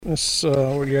I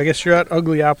guess you're at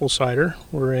Ugly Apple Cider.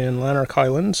 We're in Lanark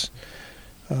Highlands,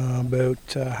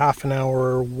 about half an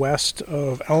hour west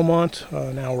of Almont,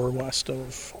 an hour west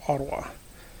of Ottawa.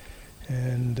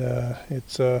 And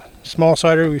it's a small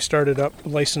cider. We started up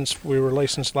licensed. We were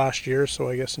licensed last year, so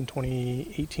I guess in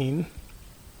 2018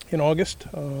 in August.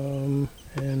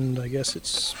 And I guess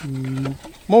it's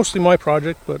mostly my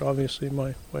project, but obviously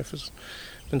my wife has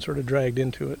been sort of dragged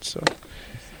into it. So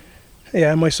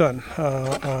yeah, my son,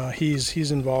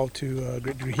 he's involved to a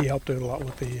great degree. He helped out a lot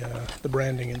with the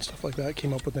branding and stuff like that.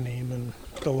 Came up with the name and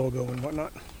the logo and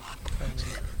whatnot.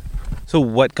 So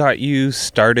what got you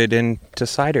started into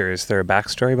cider? Is there a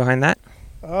backstory behind that?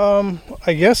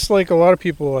 I guess like a lot of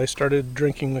people, I started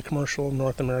drinking the commercial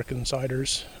North American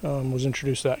ciders. Was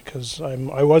introduced to that because I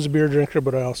was a beer drinker,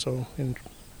 but I also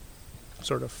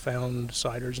sort of found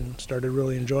ciders and started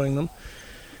really enjoying them.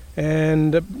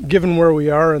 And given where we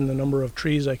are and the number of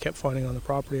trees I kept finding on the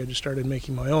property, I just started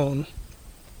making my own.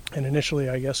 And initially,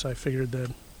 I guess I figured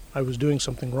that I was doing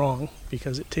something wrong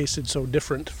because it tasted so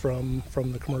different from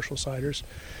the commercial ciders.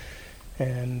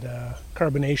 And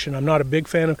carbonation, I'm not a big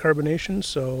fan of carbonation,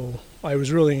 so I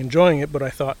was really enjoying it, but I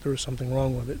thought there was something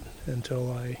wrong with it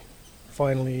until I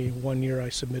finally, one year I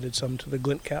submitted some to the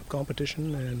Glint Cap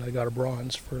competition, and I got a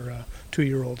bronze for a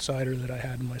 2-year-old cider that I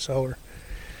had in my cellar.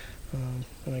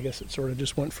 And I guess it sort of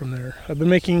just went from there. I've been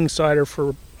making cider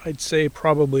for, I'd say,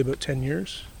 probably about 10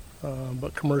 years,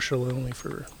 but commercial only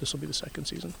for, this will be the second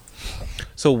season.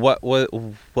 So what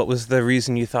was the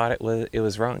reason you thought it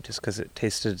was wrong? Just because it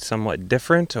tasted somewhat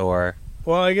different, or?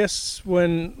 Well, I guess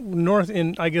North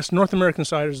American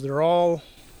ciders, they're all,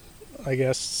 I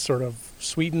guess, sort of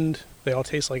sweetened. They all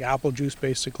taste like apple juice,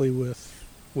 basically, with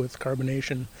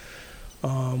carbonation,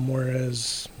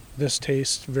 whereas this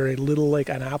tastes very little like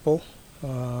an apple.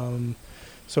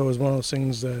 So it was one of those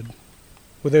things that,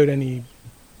 without any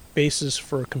basis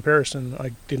for comparison,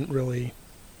 I didn't really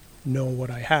know what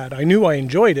I had. I knew I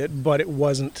enjoyed it, but it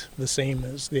wasn't the same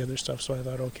as the other stuff. So I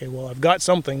thought, okay, well, I've got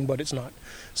something, but it's not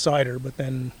cider. But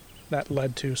then that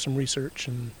led to some research,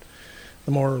 and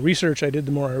the more research I did,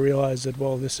 the more I realized that,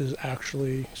 well, this is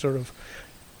actually sort of,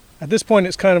 at this point,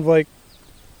 it's kind of like,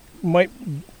 might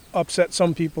upset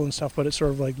some people and stuff, but it's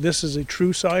sort of like, this is a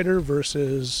true cider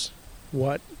versus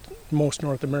what most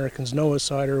North Americans know as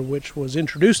cider, which was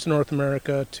introduced to North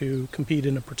America to compete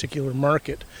in a particular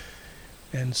market.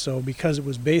 And so because it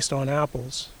was based on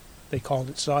apples, they called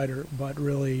it cider, but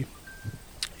really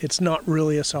it's not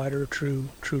really a cider true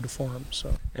to form.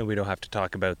 So, and we don't have to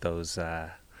talk about those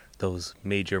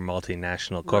major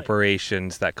multinational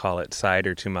corporations that call it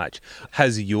cider too much.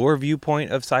 Has your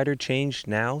viewpoint of cider changed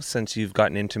now since you've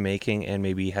gotten into making and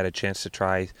maybe had a chance to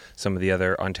try some of the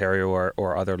other Ontario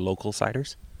or other local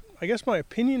ciders? I guess my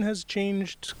opinion has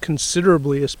changed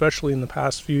considerably, especially in the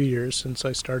past few years since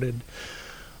I started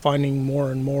finding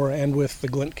more and more, and with the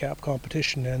Glint Cap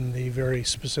competition and the very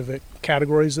specific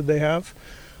categories that they have,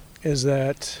 is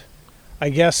that I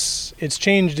guess it's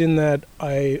changed in that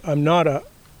I'm not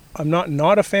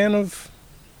a fan of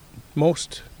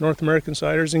most North American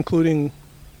ciders, including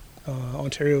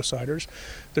Ontario ciders.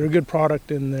 They're a good product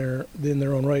in their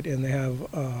own right, and they have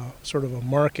sort of a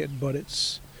market. But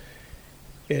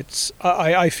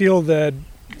I feel that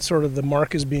sort of the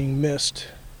mark is being missed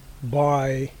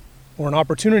by, or an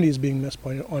opportunity is being missed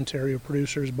by Ontario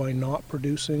producers by not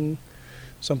producing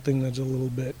something that's a little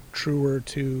bit truer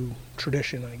to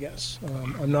tradition, I guess.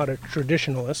 I'm not a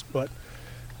traditionalist, but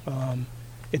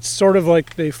it's sort of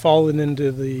like they've fallen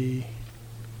into the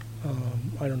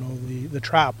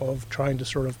trap of trying to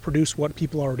sort of produce what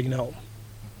people already know.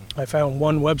 I found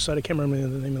one website, I can't remember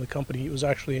the name of the company, it was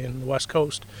actually in the West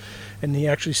Coast, and they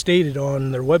actually stated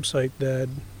on their website that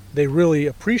they really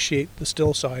appreciate the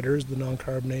still ciders, the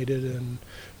non-carbonated and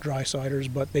dry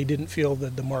ciders, but they didn't feel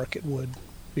that the market would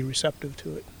be receptive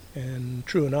to it. And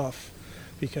true enough,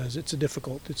 because it's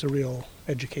a real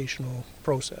educational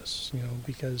process,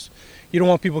 because you don't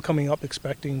want people coming up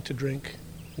expecting to drink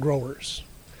growers,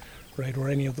 right, or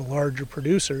any of the larger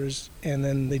producers, and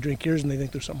then they drink yours and they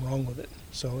think there's something wrong with it.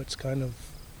 So that's kind of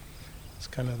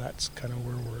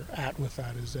where we're at with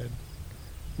that, is that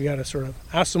we got to sort of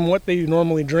ask them what they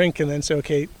normally drink and then say,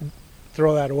 okay,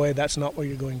 throw that away. That's not what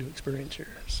you're going to experience here.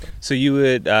 So you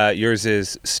would, yours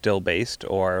is still based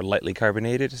or lightly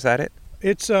carbonated, is that it?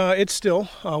 It's still.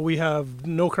 We have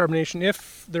no carbonation.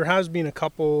 If there has been a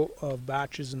couple of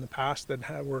batches in the past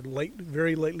that were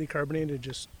very lightly carbonated,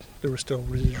 just there was still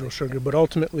residual sugar. But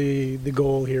ultimately, the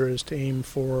goal here is to aim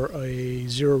for a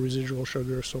zero residual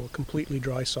sugar, so a completely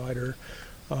dry cider,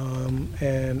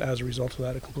 And as a result of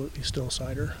that, a completely still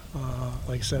cider.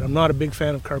 Like I said, I'm not a big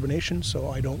fan of carbonation, so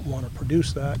I don't want to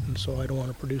produce that, and so I don't want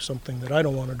to produce something that I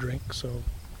don't want to drink. So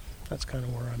that's kind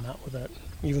of where I'm at with that.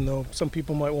 Even though some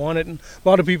people might want it, and a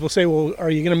lot of people say, "Well, are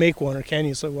you going to make one, or can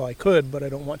you?" So, well, I could, but I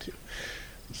don't want to.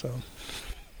 So.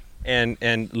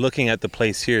 And looking at the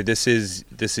place here, this is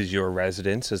your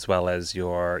residence as well as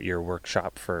your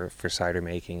workshop for cider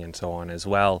making and so on as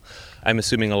well. I'm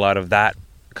assuming a lot of that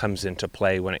comes into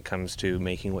play when it comes to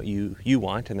making what you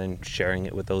want and then sharing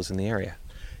it with those in the area.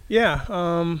 Yeah,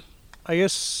 I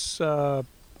guess like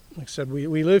I said,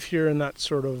 we live here, and that's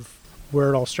sort of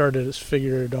where it all started. Is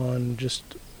figured on just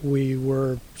we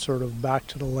were sort of back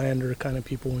to the lander kind of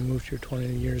people when we moved here 20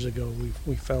 years ago.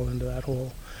 We fell into that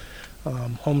whole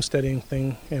homesteading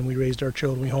thing, and we raised our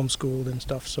children, we homeschooled and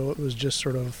stuff, so it was just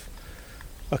sort of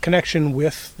a connection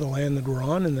with the land that we're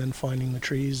on, and then finding the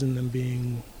trees and them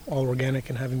being all organic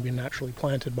and having been naturally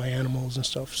planted by animals and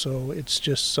stuff. So it's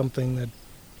just something that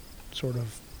sort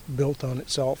of built on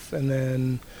itself. And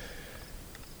then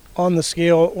on the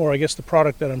scale, or I guess the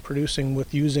product that I'm producing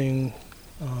with using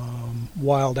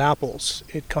wild apples,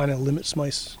 it kind of limits my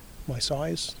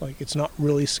size. Like, it's not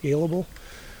really scalable.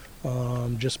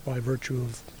 Just by virtue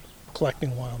of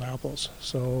collecting wild apples.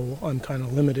 So I'm kind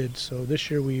of limited. So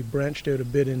this year we branched out a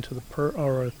bit into the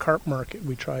carp market.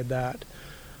 We tried that.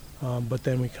 But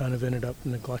then we kind of ended up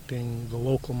neglecting the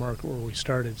local market where we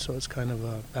started. So it's kind of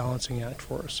a balancing act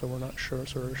for us. So we're not sure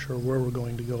where we're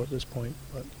going to go at this point.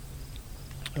 But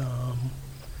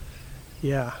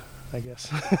yeah, I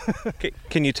guess. Okay.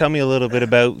 Can you tell me a little bit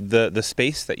about the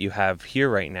space that you have here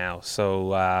right now?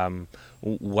 So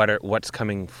what's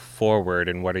coming forward,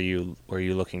 and what are you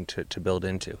looking to build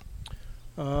into?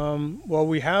 Well,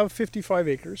 we have 55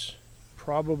 acres,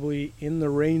 probably in the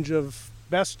range of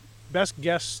best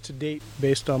guess to date,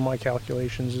 based on my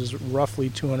calculations, is roughly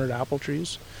 200 apple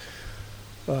trees.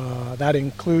 That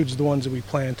includes the ones that we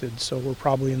planted, so we're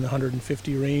probably in the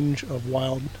 150 range of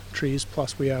wild trees,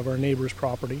 plus we have our neighbor's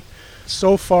property.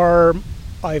 So far,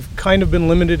 I've kind of been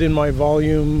limited in my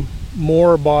volume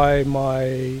more by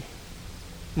my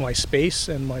space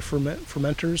and my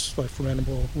fermenters, like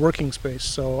fermentable working space.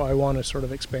 So I want to sort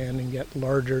of expand and get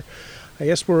larger. I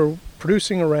guess we're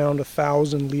producing around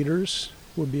 1,000 liters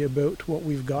would be about what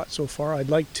we've got so far. I'd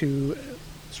like to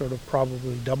sort of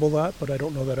probably double that, but I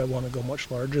don't know that I want to go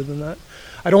much larger than that.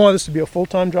 I don't want this to be a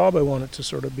full-time job. I want it to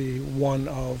sort of be one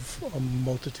of a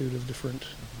multitude of different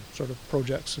sort of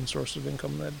projects and sources of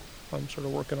income that I'm sort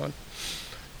of working on.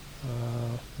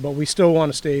 But we still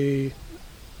want to stay,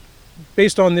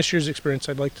 based on this year's experience,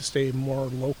 I'd like to stay more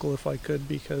local if I could,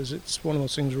 because it's one of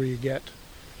those things where you get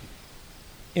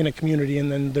in a community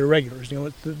and then they're regulars.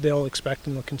 They'll expect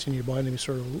and they'll continue buying. They'll be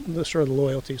sort of the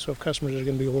loyalty. So if customers are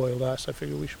going to be loyal to us, I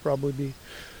figure we should probably be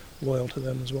loyal to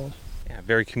them as well. Yeah,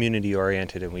 very community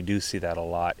oriented, and we do see that a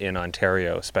lot in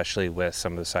Ontario, especially with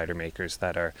some of the cider makers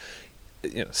that are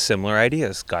similar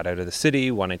ideas, got out of the city,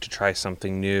 wanting to try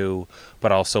something new,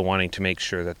 but also wanting to make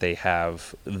sure that they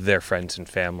have their friends and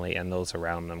family and those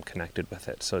around them connected with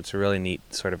it. So it's a really neat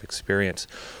sort of experience.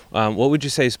 What would you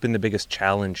say has been the biggest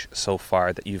challenge so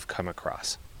far that you've come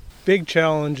across? Big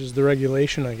challenge is the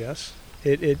regulation, I guess.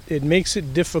 It makes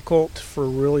it difficult for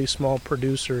really small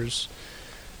producers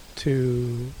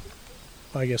to,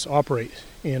 I guess, operate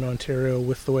in Ontario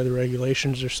with the way the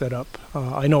regulations are set up.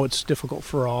 I know it's difficult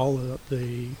for all.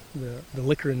 The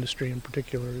liquor industry in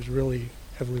particular is really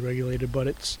heavily regulated, but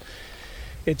it's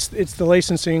the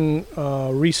licensing.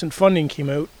 Recent funding came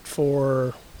out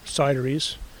for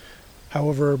cideries.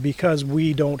 However, because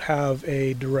we don't have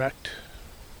a direct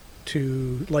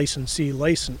to licensee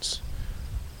license,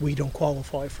 we don't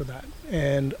qualify for that.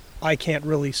 And I can't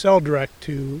really sell direct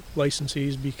to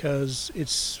licensees because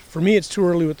for me it's too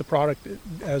early with the product.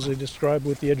 As I described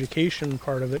with the education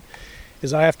part of it,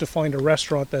 is I have to find a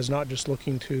restaurant that's not just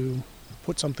looking to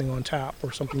put something on tap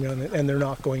or something on it, and they're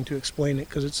not going to explain it,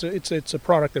 because it's a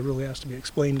product that really has to be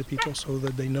explained to people so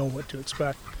that they know what to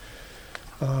expect.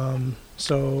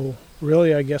 So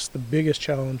really, I guess the biggest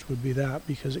challenge would be that,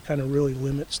 because it kind of really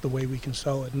limits the way we can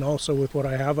sell it. And also with what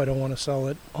I have, I don't want to sell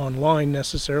it online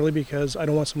necessarily, because I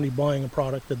don't want somebody buying a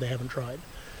product that they haven't tried.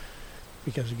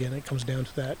 Because again, it comes down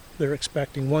to that. They're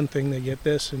expecting one thing, they get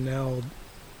this, and now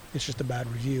it's just a bad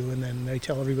review. And then they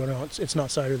tell everybody, no, it's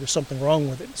not cider, there's something wrong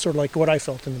with it. Sort of like what I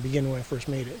felt in the beginning when I first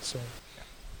made it. So.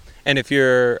 And if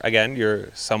you're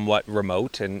somewhat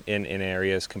remote in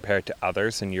areas compared to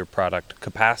others, and your product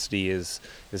capacity is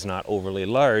not overly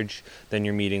large, then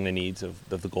you're meeting the needs of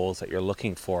the goals that you're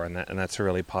looking for, and that's a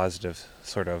really positive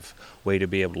sort of way to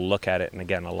be able to look at it. And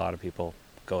again, a lot of people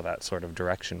go that sort of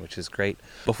direction, which is great.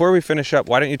 Before we finish up,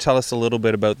 why don't you tell us a little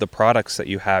bit about the products that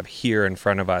you have here in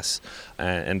front of us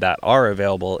and that are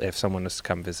available if someone is to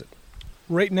come visit?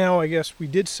 Right now, I guess we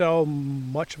did sell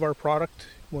much of our product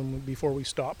before we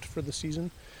stopped for the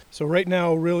season. So right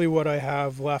now, really what I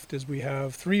have left is we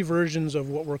have 3 versions of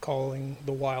what we're calling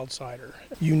the wild cider.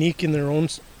 Unique in their own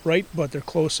right, but they're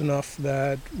close enough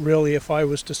that really if I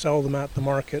was to sell them at the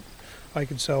market, I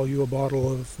could sell you a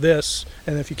bottle of this,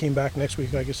 and if you came back next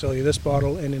week, I could sell you this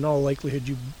bottle, and in all likelihood,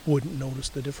 you wouldn't notice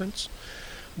the difference.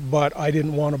 But I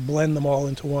didn't want to blend them all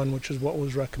into one, which is what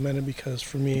was recommended, because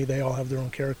for me, they all have their own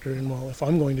character. And well, if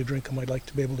I'm going to drink them, I'd like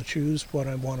to be able to choose what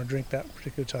I want to drink that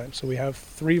particular time. So we have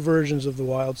 3 versions of the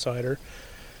wild cider.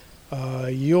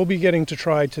 You'll be getting to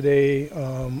try today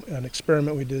an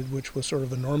experiment we did, which was sort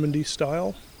of a Normandy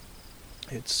style.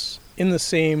 It's in the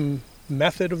same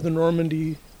method of the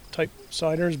Normandy type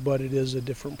ciders, but it is a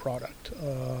different product.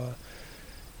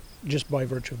 Just by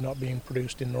virtue of not being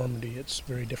produced in Normandy, it's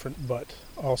very different, but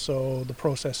also the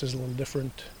process is a little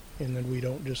different in that we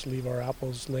don't just leave our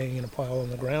apples laying in a pile on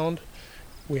the ground.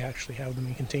 We actually have them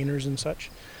in containers and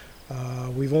such.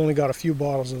 We've only got a few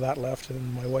bottles of that left,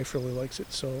 and my wife really likes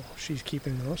it, so she's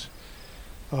keeping those.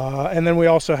 And then we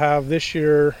also have, this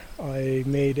year, I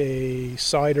made a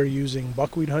cider using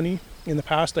buckwheat honey. In the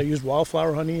past, I used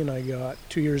wildflower honey, and I got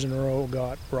 2 years in a row,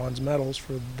 got bronze medals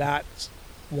for that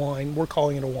wine. We're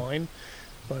calling it a wine,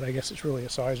 but I guess it's really a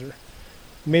cider.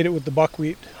 Made it with the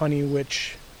buckwheat honey,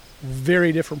 which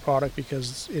very different product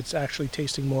because it's actually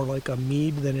tasting more like a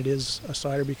mead than it is a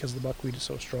cider because the buckwheat is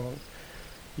so strong.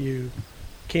 You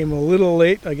came a little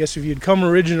late. I guess if you'd come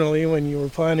originally when you were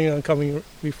planning on coming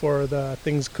before the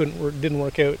things didn't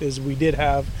work out, is we did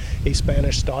have a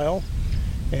Spanish style,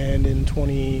 and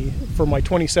for my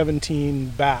 2017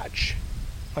 batch,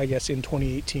 I guess in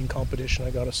 2018 competition, I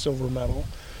got a silver medal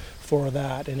for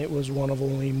that, and it was one of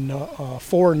only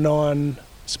 4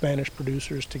 non-Spanish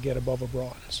producers to get above a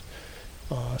bronze.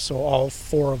 So all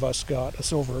 4 of us got a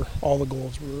silver. All the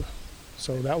golds were.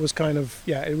 So that was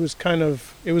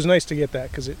it was nice to get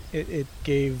that because it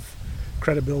gave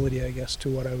credibility, I guess, to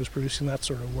what I was producing. That's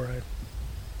sort of where I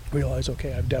realized,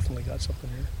 okay, I've definitely got something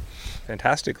here.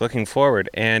 Fantastic. Looking forward.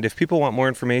 And if people want more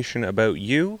information about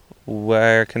you,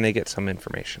 where can they get some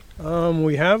information?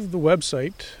 We have the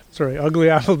website,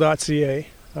 uglyapple.ca,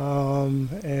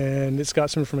 and it's got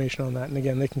some information on that. And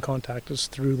again, they can contact us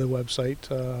through the website.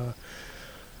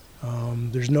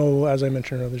 There's no, as I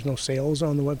mentioned, there's no sales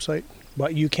on the website,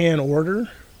 but you can order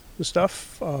the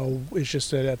stuff. It's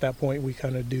just that at that point we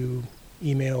kind of do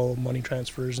email money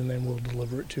transfers, and then we'll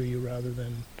deliver it to you rather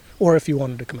than, or if you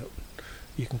wanted to come out,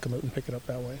 you can come out and pick it up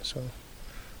that way. So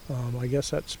I guess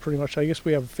that's pretty much. I guess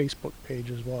we have a Facebook page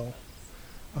as well.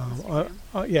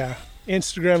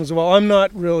 Instagram as well. I'm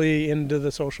not really into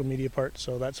the social media part,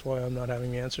 so that's why I'm not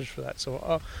having the answers for that.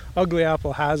 So Ugly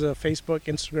Apple has a Facebook,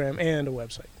 Instagram, and a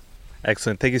website.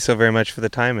 Excellent. Thank you so very much for the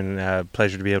time, and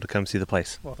pleasure to be able to come see the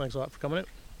place. Well, thanks a lot for coming out.